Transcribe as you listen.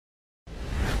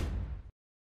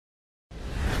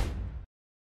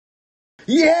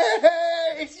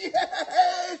Yes!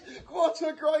 Yes! What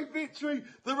a great victory.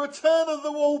 The return of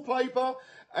the wallpaper.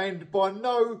 And by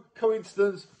no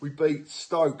coincidence, we beat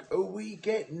Stoke, who we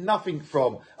get nothing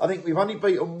from. I think we've only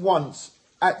beaten once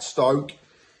at Stoke.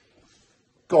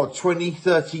 God, 20,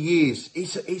 30 years.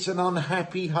 It's an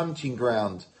unhappy hunting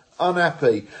ground.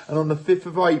 Unhappy. And on the 5th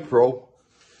of April,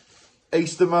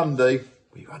 Easter Monday,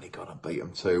 we've only got to beat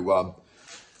them 2-1.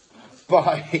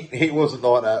 But it wasn't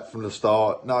like that from the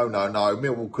start. No.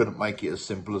 Millwall couldn't make it as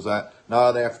simple as that.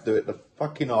 No, they have to do it the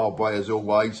fucking hard way as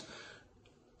always.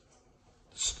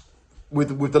 With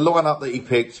the lineup that he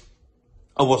picked,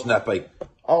 I wasn't happy.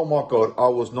 Oh my God, I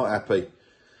was not happy.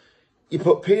 You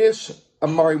put Pearce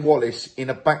and Murray Wallace in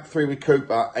a back three with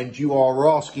Cooper, and you are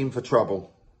asking for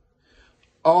trouble.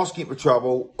 Asking for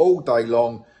trouble all day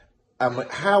long. And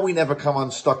how we never come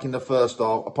unstuck in the first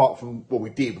half, apart from what we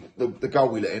did, the goal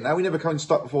we let in, how we never come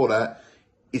unstuck before that,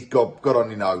 is God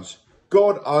only knows.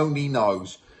 God only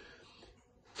knows.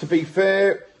 To be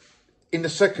fair, in the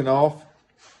second half,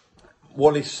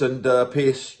 Wallace and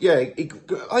Pearce, I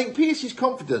think Pearce's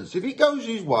confidence, if he goes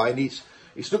his way and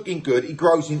it's looking good, he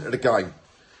grows into the game.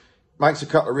 Makes a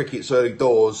couple of rickets early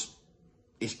doors,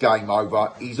 it's game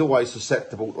over. He's always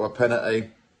susceptible to a penalty.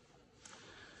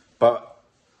 But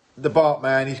the Bart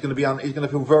man, he's going to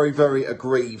feel very, very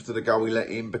aggrieved to the goal he let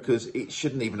in, because it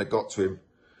shouldn't even have got to him.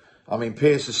 I mean,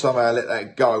 Pearce has somehow let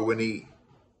that go when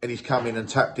he's come in and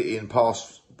tapped it in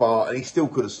past Bart, and he still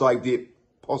could have saved it,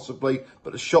 possibly,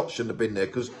 but the shot shouldn't have been there,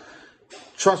 because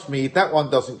trust me, if that one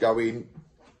doesn't go in,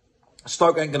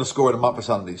 Stoke ain't going to score in a month of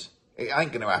Sundays. It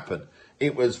ain't going to happen.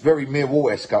 It was very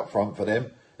Millwall-esque up front for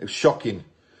them. It was shocking.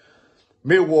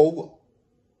 Millwall,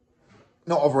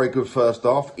 not a very good first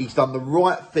half. He's done the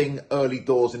right thing early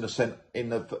doors in the centre.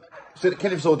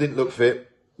 Kenneth Saw didn't look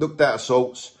fit, looked out of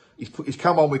sorts. He's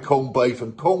come on with corned beef,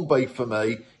 and corned beef for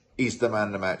me is the man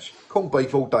of the match. Corned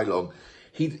beef all day long.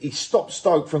 He stopped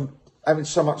Stoke from having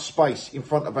so much space in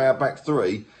front of our back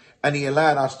three, and he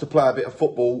allowed us to play a bit of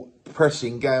football,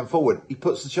 pressing, going forward. He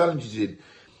puts the challenges in.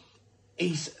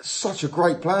 He's such a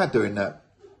great player doing that.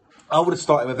 I would have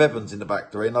started with Evans in the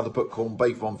back three, and I'd have put corned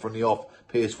beef on from the off.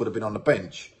 Pearce would have been on the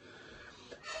bench.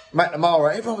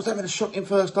 McNamara, everyone was having a shocking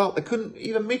first half. They couldn't,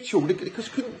 even Mitchell, they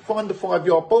couldn't find the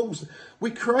 5-yard balls.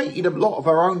 We created a lot of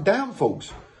our own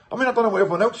downfalls. I mean, I don't know what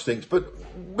everyone else thinks, but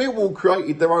Millwall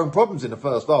created their own problems in the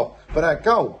first half. But that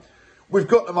goal, we've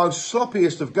got the most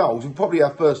sloppiest of goals, and probably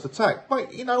our first attack.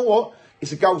 But you know what?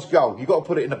 It's a goal's goal. You've got to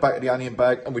put it in the back of the onion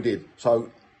bag, and we did. So,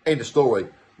 end of story.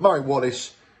 Murray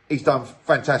Wallace, he's done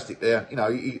fantastic there. You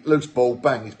know, loose ball,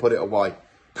 bang, he's put it away.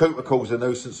 Cooper calls a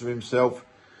nuisance of himself.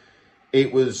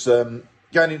 It was going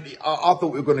in, I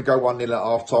thought we were going to go 1-0 at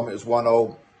half time. It was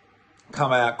 1-0.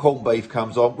 Come out, corned beef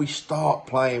comes on. We start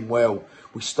playing well.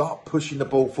 We start pushing the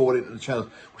ball forward into the channels.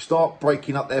 We start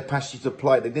breaking up their passages of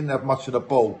play. They didn't have much of the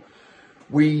ball.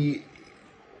 We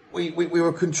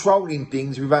were controlling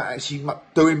things without actually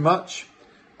doing much.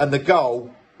 And the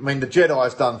goal, I mean, the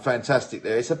Jedi's done fantastic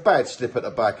there. It's a bad slip at the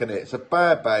back, isn't it? It's a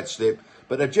bad slip.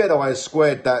 But the Jedi has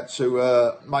squared that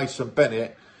to Mason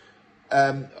Bennett.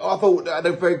 I thought that had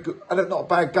a very good, not a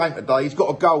bad game today. He's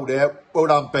got a goal there. Well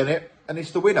done, Bennett. And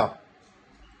it's the winner.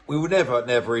 We were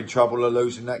never in trouble of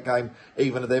losing that game,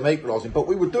 even of them equalising. But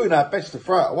we were doing our best to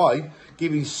throw it away,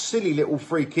 giving silly little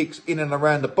free kicks in and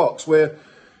around the box, where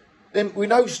then we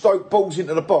know Stoke balls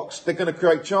into the box, they're going to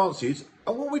create chances.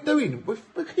 And what are we doing?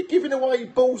 We're giving away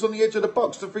balls on the edge of the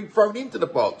box to be thrown into the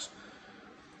box.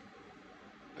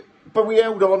 But we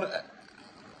held on,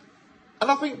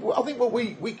 and I think what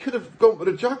we could have gone for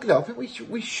the jugular. I think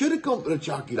we should have gone for the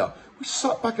jugular. We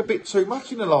sucked back a bit too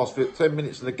much in the last 10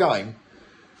 minutes of the game.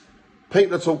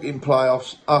 People are talking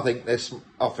playoffs. I think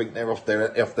they're off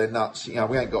their nuts. You know,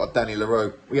 we ain't got a Danny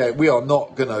LaRue. We are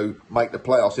not going to make the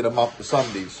playoffs in a month of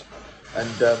Sundays.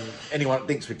 And anyone that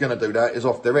thinks we're going to do that is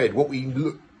off their head. What we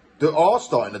are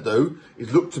starting to do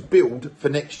is look to build for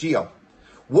next year.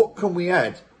 What can we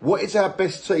add? What is our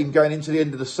best team going into the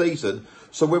end of the season?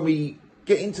 So when we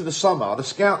get into the summer, the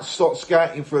scouts start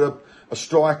scouting for a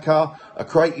striker, a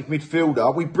creative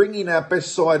midfielder. We bring in our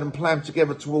best side and plan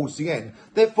together towards the end.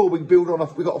 Therefore, we build on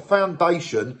we've got a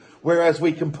foundation, whereas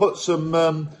we can put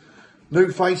some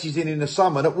new faces in the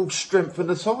summer that will strengthen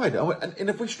the side. And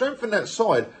if we strengthen that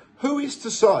side, who is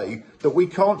to say that we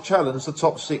can't challenge the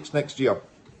top 6 next year?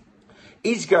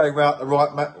 Is Gary Rout the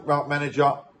right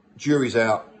manager? Jury's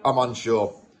out. I'm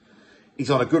unsure. He's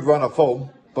on a good run of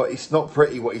form, but it's not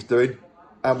pretty what he's doing.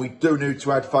 And we do need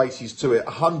to add faces to it,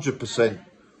 100%.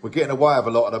 We're getting away with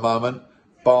a lot at the moment.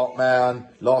 Bartman,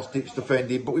 last-ditch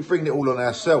defending, but we bring it all on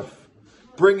ourselves.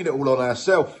 Bringing it all on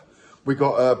ourselves. We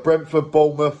got Brentford,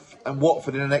 Bournemouth, and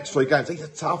Watford in the next 3 games. These are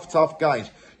tough, tough games.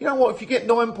 You know what? If you get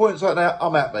 9 points like that,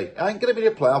 I'm happy. I ain't going to be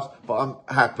the playoffs, but I'm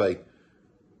happy.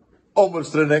 Onwards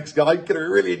to the next game. Going to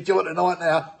really enjoy tonight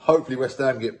now. Hopefully West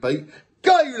Ham get beat.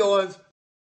 Go, you Lions!